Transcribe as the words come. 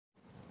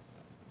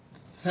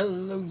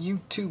Hello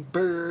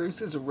YouTubers,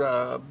 this is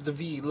Rob the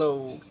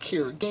Vlog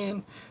here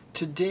again.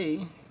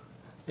 Today,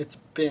 it's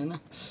been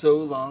so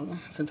long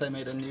since I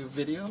made a new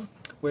video,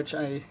 which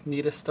I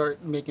need to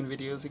start making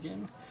videos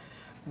again.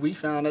 We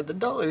found at the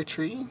Dollar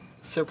Tree,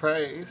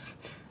 surprise,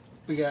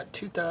 we got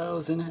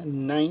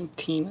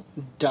 2019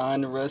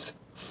 Donruss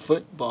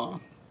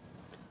football.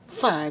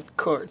 5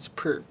 cards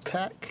per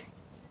pack.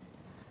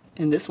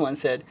 And this one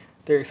said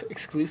there's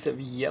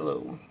exclusive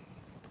yellow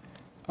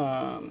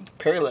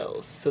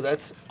parallels, so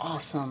that's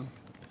awesome.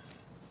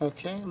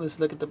 Okay, let's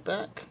look at the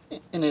back.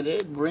 And it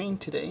did rain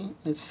today.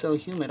 It's so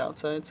humid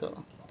outside, so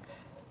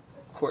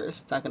of course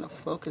it's not going to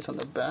focus on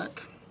the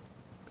back.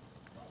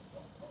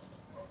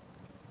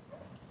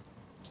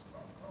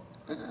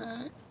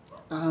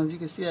 You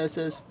can see that it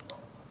says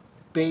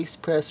base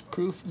press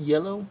proof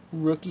yellow,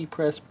 rookie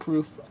press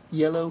proof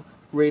yellow,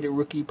 rated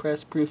rookie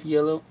press proof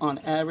yellow. On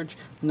average,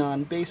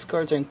 non-base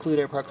cards are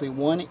included approximately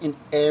 1 in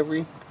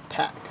every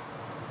pack.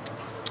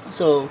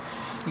 So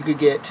you could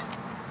get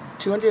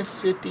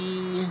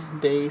 250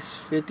 base,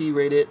 50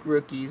 rated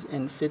rookies,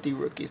 and 50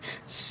 rookies.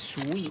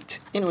 Sweet.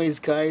 Anyways,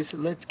 guys,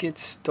 let's get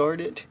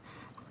started,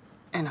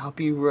 and I'll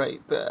be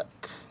right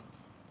back.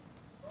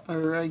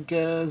 Alright,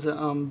 guys,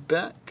 I'm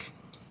back.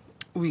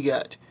 We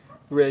got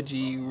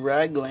Reggie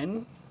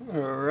Ragland.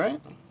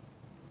 Alright.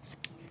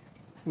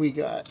 We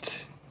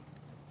got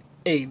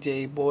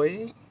AJ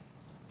Boy.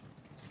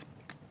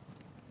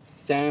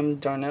 Sam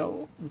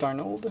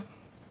Darnold.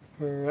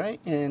 Alright,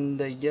 and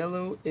the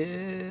yellow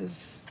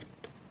is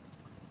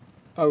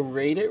a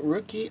rated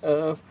rookie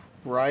of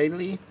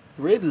Riley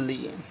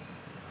Ridley.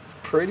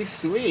 Pretty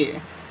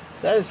sweet.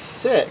 That is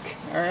sick.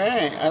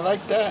 Alright, I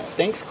like that.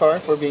 Thanks, car,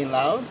 for being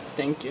loud.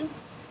 Thank you.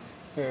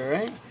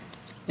 Alright,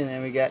 and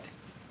then we got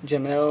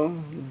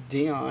Jamel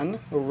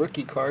Dion, a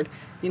rookie card.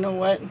 You know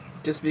what?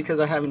 Just because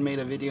I haven't made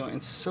a video in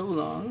so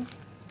long,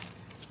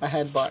 I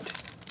had bought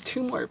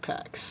 2 more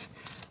packs.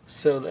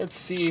 So let's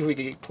see if we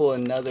can pull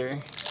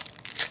another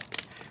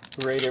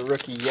rated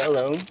rookie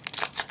yellow.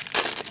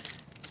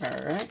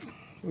 Alright,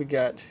 we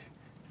got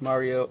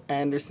Mario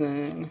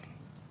Anderson,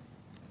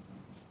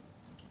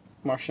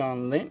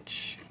 Marshawn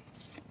Lynch,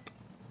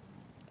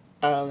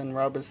 Allen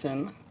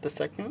Robinson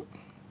II,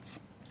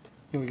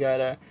 and we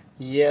got a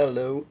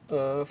yellow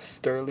of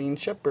Sterling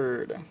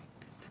Shepard,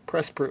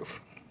 press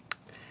proof.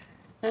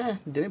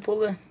 Didn't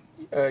pull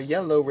a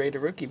yellow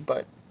rated rookie,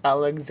 but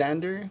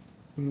Alexander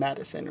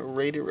Madison,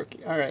 rated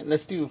rookie. Alright,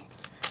 let's do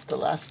the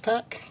last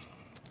pack.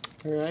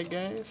 Alright,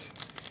 guys,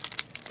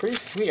 pretty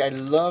sweet. I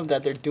love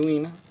that they're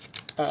doing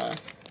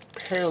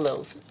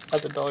parallels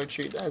at the Dollar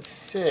Tree. That's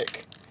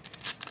sick.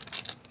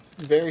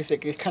 Very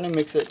sick. It kind of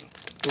makes it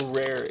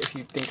rare if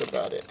you think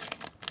about it.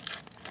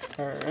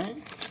 Alright,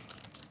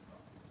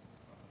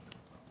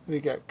 we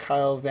got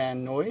Kyle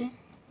Van Noy,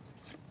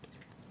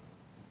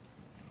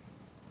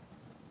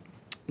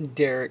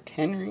 Derrick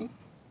Henry,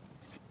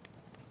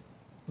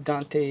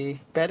 Dante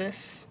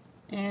Bettis,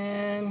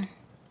 and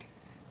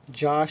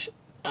Josh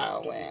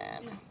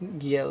Allen.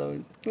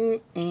 Yellow.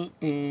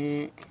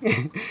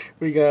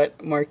 We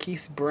got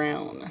Marquise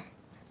Brown,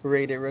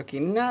 rated rookie.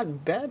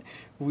 Not bad.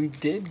 We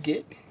did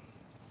get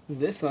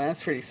this one.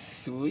 That's pretty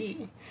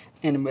sweet.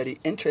 Anybody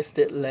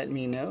interested, let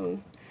me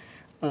know.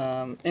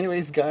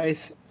 Anyways,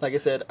 guys, like I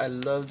said, I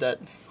love that.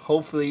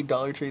 Hopefully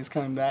Dollar Tree is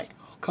coming back.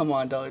 Come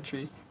on, Dollar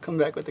Tree, come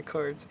back with the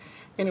cards.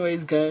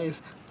 Anyways,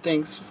 guys,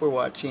 thanks for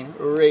watching.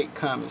 Rate,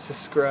 comment,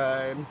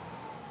 subscribe,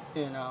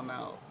 and I'm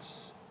out.